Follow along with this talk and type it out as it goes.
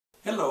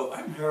Hello,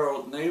 I'm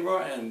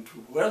Naber and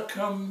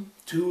welcome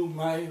to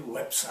my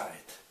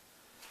website.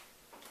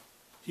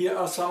 Here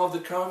are some of the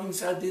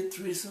carvings I did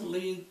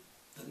recently.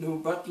 The new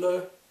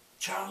butler,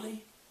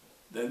 Charlie,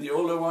 then the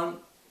older one,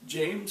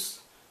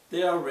 James.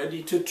 They are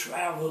ready to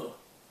travel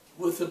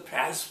with a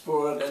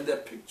passport and their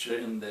picture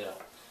in there.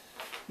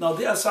 Now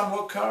there are some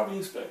more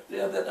carvings back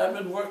there that I've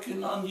been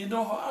working on. You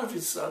know how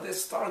artists are, they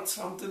start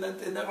something and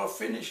they never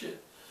finish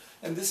it.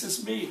 And this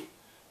is me.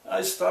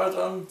 I start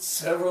on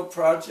several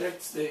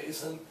projects. There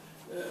is an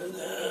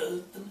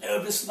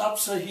Elvis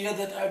Nopser here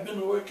that I've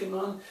been working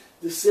on.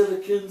 The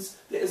silicons.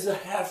 There is a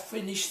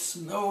half-finished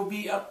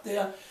Snowy up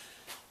there.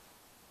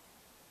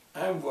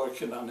 I'm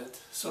working on it.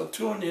 So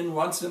tune in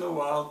once in a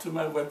while to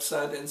my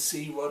website and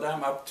see what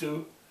I'm up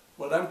to,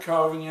 what I'm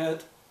carving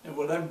at, and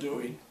what I'm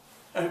doing.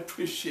 I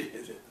appreciate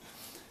it.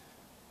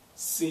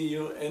 See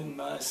you in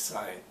my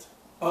site.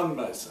 On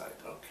my site,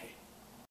 okay.